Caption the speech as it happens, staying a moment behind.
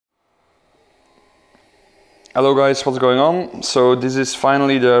Hello guys, what's going on? So this is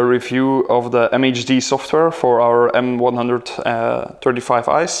finally the review of the MHD software for our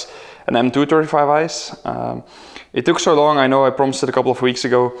M135Is and M235Is. It took so long, I know I promised it a couple of weeks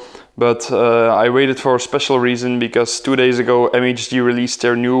ago, but I waited for a special reason because 2 days ago MHD released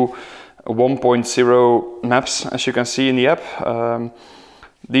their new 1.0 maps, as you can see in the app.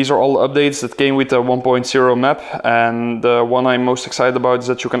 These are all updates that came with the 1.0 map, and the one I'm most excited about is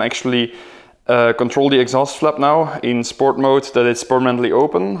that you can actually control the exhaust flap now in sport mode, that it's permanently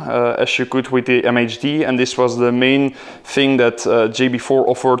open, as you could with the MHD, and this was the main thing that JB4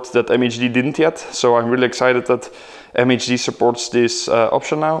 offered that MHD didn't yet. So I'm really excited that MHD supports this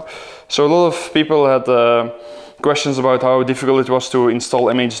option now. So a lot of people had questions about how difficult it was to install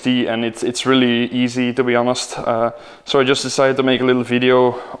MHD, and it's really easy, to be honest. So I just decided to make a little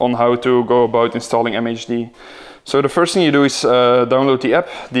video on how to go about installing MHD. So the first thing you do is download the app.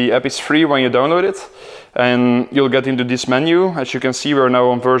 The app is free when you download it, and you'll get into this menu. As you can see, we're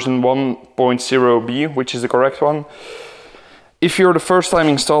now on version 1.0b, which is the correct one. If you're the first time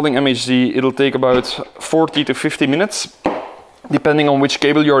installing MHD, it'll take about 40 to 50 minutes, depending on which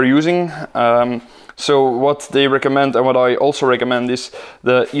cable you're using. So what they recommend, and what I also recommend, is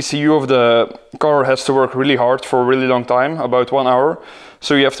the ECU of the car has to work really hard for a really long time, about 1 hour.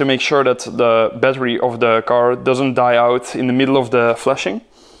 So you have to make sure that the battery of the car doesn't die out in the middle of the flashing.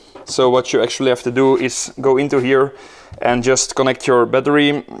 So what you actually have to do is go into here and just connect your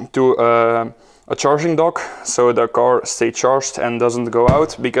battery to a charging dock, so the car stays charged and doesn't go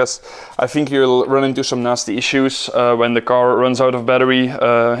out, because I think you'll run into some nasty issues when the car runs out of battery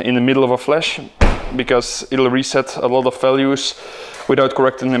in the middle of a flash, because it'll reset a lot of values without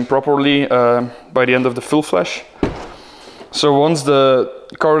correcting them properly by the end of the full flash. So once the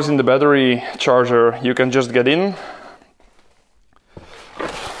car is in the battery charger, you can just get in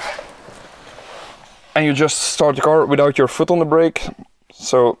and you just start the car without your foot on the brake.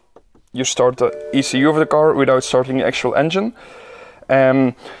 So you start the ECU of the car without starting the actual engine.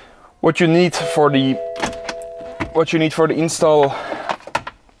 What you need for the install,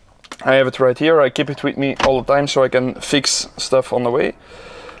 I have it right here. I keep it with me all the time so I can fix stuff on the way.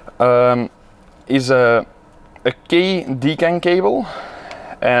 Is a K DCAN cable,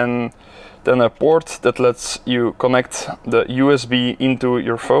 and then a port that lets you connect the USB into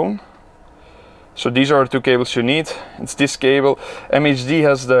your phone. So these are the two cables you need. It's this cable. MHD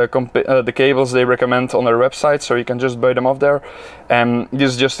has the cables they recommend on their website, so you can just buy them off there. And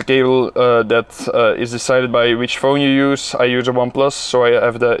this is just a cable that is decided by which phone you use. I use a OnePlus, so I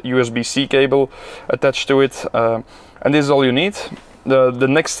have the USB-C cable attached to it. And this is all you need. The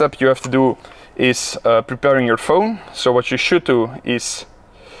next step you have to do is preparing your phone. So what you should do is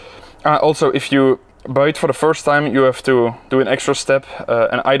also, if you buy it for the first time, you have to do an extra step,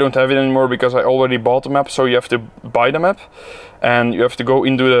 and I don't have it anymore because I already bought the map. So you have to buy the map, and you have to go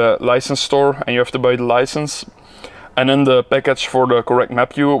into the license store and you have to buy the license and then the package for the correct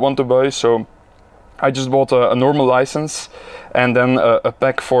map you want to buy. So I just bought a normal license and then a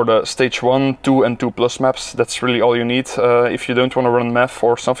pack for the stage 1, 2 and 2 plus maps. That's really all you need if you don't want to run MEF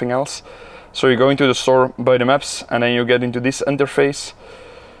or something else. So you go into the store, buy the maps, and then you get into this interface.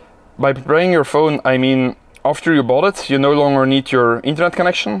 By preparing your phone, I mean after you bought it, you no longer need your internet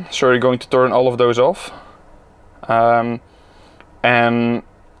connection, so you're going to turn all of those off. And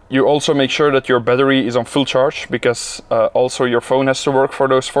you also make sure that your battery is on full charge, because also your phone has to work for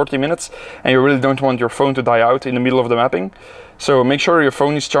those 40 minutes, and you really don't want your phone to die out in the middle of the mapping. So make sure your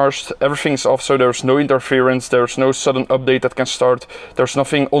phone is charged, everything's off, so there's no interference, there's no sudden update that can start, there's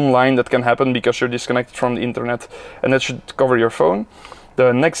nothing online that can happen because you're disconnected from the internet, and that should cover your phone.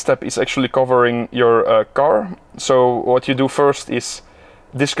 The next step is actually covering your car. So what you do first is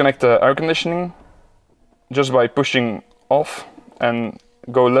disconnect the air conditioning just by pushing off, and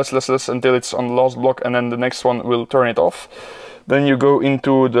go less until it's on the last block, and then the next one will turn it off. Then you go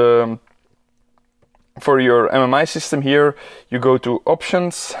into for your MMI system here, you go to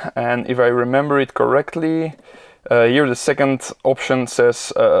options, and if I remember it correctly, here the second option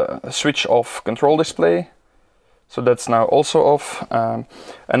says switch off control display. So that's now also off.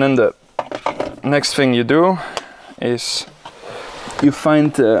 And then the next thing you do is you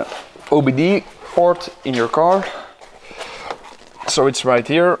find the OBD port in your car. So it's right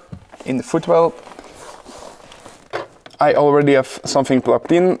here in the footwell. I already have something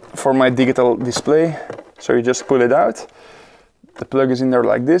plugged in for my digital display. So you just pull it out. The plug is in there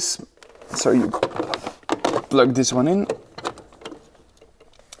like this. So you plug this one in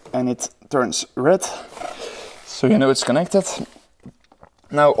and it turns red. So you know it's connected.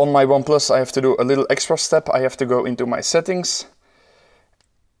 Now on my OnePlus I have to do a little extra step. I have to go into my settings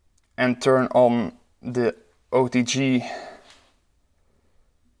and turn on the OTG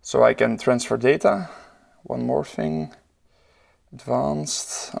so I can transfer data. One more thing,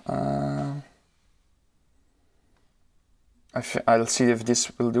 advanced. I'll see if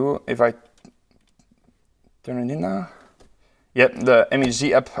this will do. If I turn it in now. Yep, the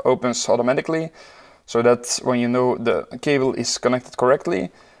MHD app opens automatically. So that's when you know the cable is connected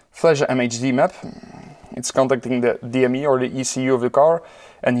correctly. Flash a MHD map. It's contacting the DME or the ECU of the car.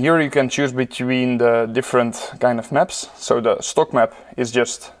 And here you can choose between the different kind of maps. So the stock map is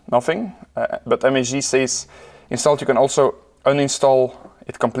just nothing, but MHD says installed. You can also uninstall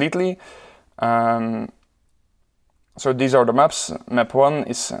it completely. So these are the maps. Map 1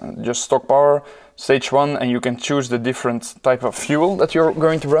 is just stock power, stage 1, and you can choose the different type of fuel that you're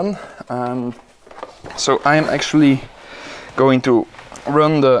going to run. So I'm actually going to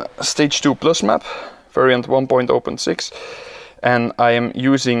run the stage 2 plus map, variant 1.0.6, and I am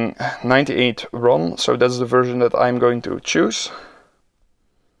using 98 RON, so that's the version that I'm going to choose.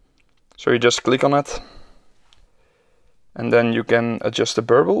 So you just click on it, and then you can adjust the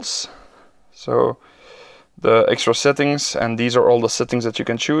berbils. So the extra settings, and these are all the settings that you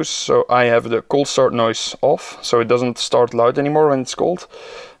can choose. So I have the cold start noise off, so it doesn't start loud anymore when it's cold.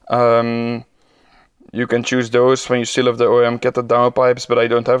 You can choose those when you still have the OEM catted downpipes, but I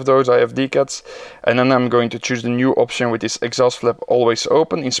don't have those, I have decats. And then I'm going to choose the new option with this exhaust flap always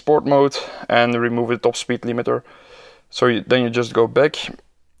open in sport mode and remove the top speed limiter. So then you just go back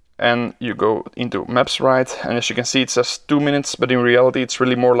and you go into maps right, and as you can see it says 2 minutes, but in reality it's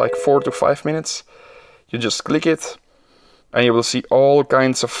really more like 4 to 5 minutes. You just click it and you will see all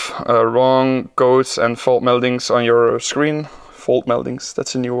kinds of wrong codes and fault meldings on your screen. Fault meldings,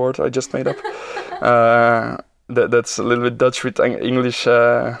 that's a new word I just made up. That's a little bit Dutch with English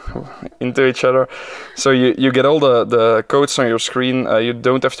into each other. So you get all the codes on your screen. You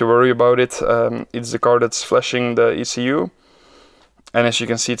don't have to worry about it. It's the car that's flashing the ECU. And as you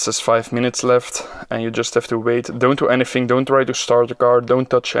can see, it says 5 minutes left, and you just have to wait. Don't do anything, don't try to start the car, don't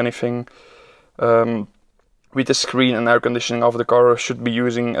touch anything. With the screen and air conditioning of the car, should be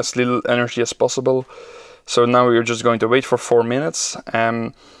using as little energy as possible. So now we're just going to wait for 4 minutes.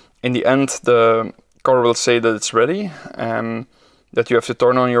 In the end, the car will say that it's ready, that you have to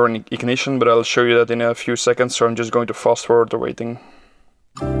turn on your ignition, but I'll show you that in a few seconds, so I'm just going to fast forward the waiting.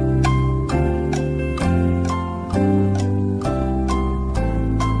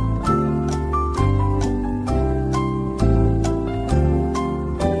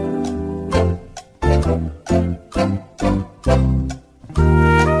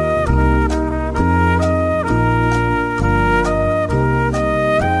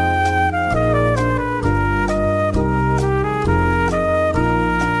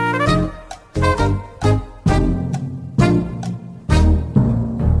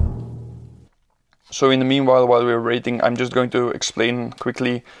 So in the meanwhile, while we're waiting, I'm just going to explain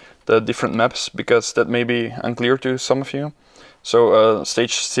quickly the different maps, because that may be unclear to some of you. So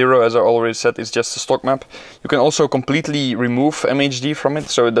stage 0, as I already said, is just a stock map. You can also completely remove MHD from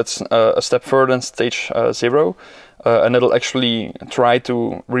it, so that's a step further than stage 0. And it'll actually try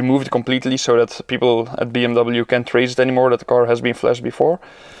to remove it completely so that people at BMW can't trace it anymore, that the car has been flashed before.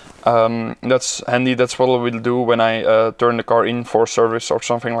 That's handy. That's what I will do when I turn the car in for service or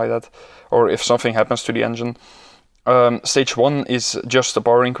something like that, or if something happens to the engine. Stage 1 is just a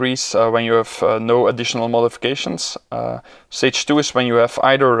power increase when you have no additional modifications. Stage 2 is when you have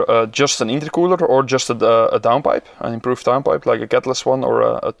either just an intercooler or just a downpipe, an improved downpipe like a catless one or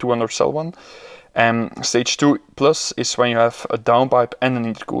a 200 cell one. And stage 2 plus is when you have a downpipe and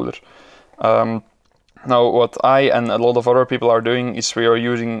an intercooler. Now what I and a lot of other people are doing is we are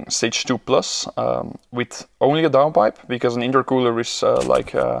using stage 2 plus with only a downpipe, because an intercooler is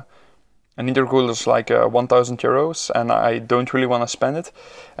like 1,000 euros, and I don't really want to spend it.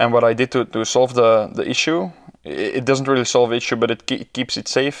 And what I did to solve the issue, it doesn't really solve the issue, but it keeps it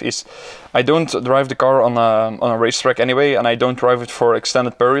safe, is I don't drive the car on a racetrack anyway, and I don't drive it for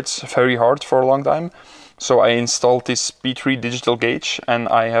extended periods very hard for a long time. So I installed this P3 digital gauge, and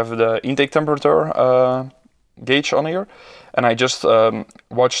I have the intake temperature gauge on here, and I just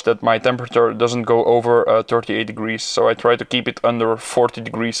watch that my temperature doesn't go over 38 degrees. So I try to keep it under 40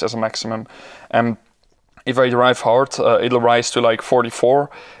 degrees as a maximum. And if I drive hard, it'll rise to like 44,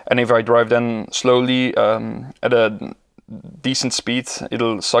 and if I drive then slowly at a decent speed,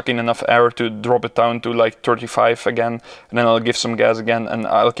 it'll suck in enough air to drop it down to like 35 again, and then I'll give some gas again, and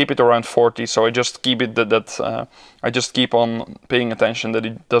I'll keep it around 40. So I just keep it I just keep on paying attention that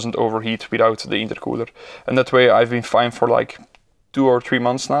it doesn't overheat without the intercooler, and that way I've been fine for like 2 or 3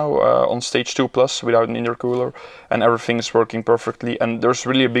 months now on stage 2 plus without an intercooler, and everything is working perfectly. And there's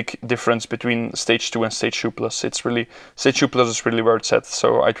really a big difference between stage 2 and stage 2 plus. It's really, stage 2 plus is really where it's at.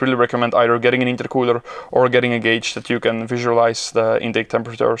 So I'd really recommend either getting an intercooler or getting a gauge that you can visualize the intake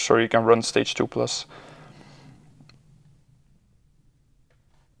temperature so you can run stage 2 plus.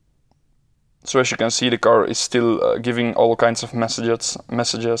 So as you can see, the car is still giving all kinds of messages,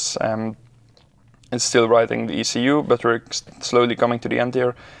 and it's still writing the ECU, but we're slowly coming to the end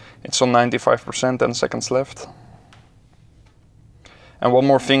here. It's on 95%, 10 seconds left. And one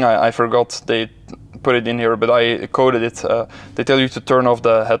more thing I forgot, they put it in here, but I coded it. They tell you to turn off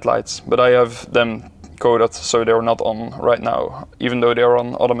the headlights, but I have them coded so they're not on right now, even though they're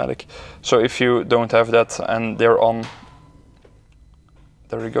on automatic. So if you don't have that and they're on,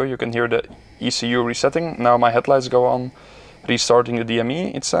 there we go, you can hear the ECU resetting. Now my headlights go on, restarting the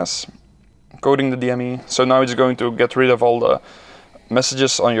DME, it says. Coding the DME. So now it's going to get rid of all the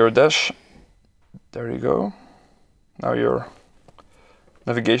messages on your dash. There you go. Now your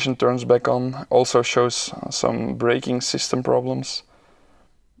navigation turns back on. Also shows some braking system problems.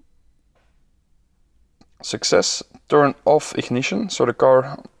 Success, turn off ignition. So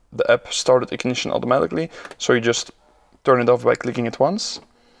the app started ignition automatically. So you just turn it off by clicking it once.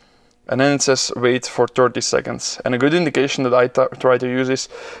 And then it says wait for 30 seconds. And a good indication that I try to use is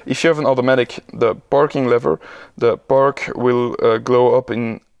if you have an automatic, the parking lever, the park will glow up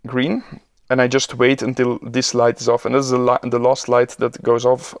in green. And I just wait until this light is off. And this is the last light that goes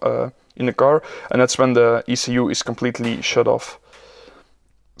off in the car. And that's when the ECU is completely shut off.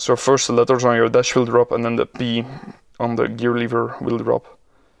 So first the letters on your dash will drop, and then the P on the gear lever will drop.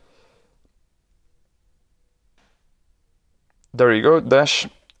 There you go, dash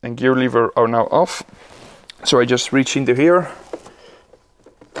and gear lever are now off. So I just reach into here,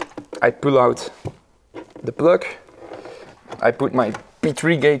 I pull out the plug, I put my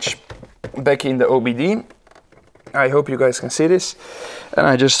P3 gauge back in the OBD. I hope you guys can see this. And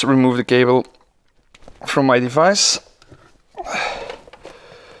I just remove the cable from my device.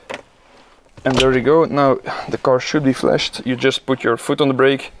 And there you go, now the car should be flashed. You just put your foot on the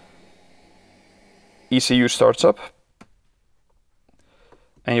brake, ECU starts up,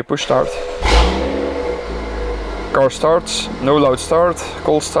 and you push start. Car starts, no loud start,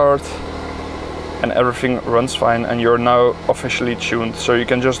 cold start, and everything runs fine, and you're now officially tuned. So you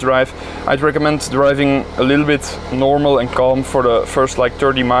can just drive. I'd recommend driving a little bit normal and calm for the first like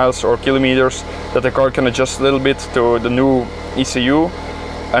 30 miles or kilometers, that the car can adjust a little bit to the new ECU,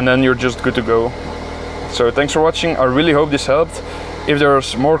 and then you're just good to go. So thanks for watching, I really hope this helped. If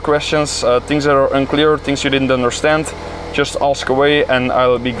there's more questions, things that are unclear, things you didn't understand, just ask away and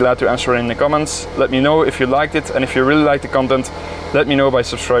I'll be glad to answer in the comments. Let me know if you liked it, and if you really like the content, let me know by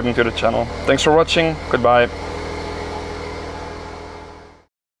subscribing to the channel. Thanks for watching, goodbye.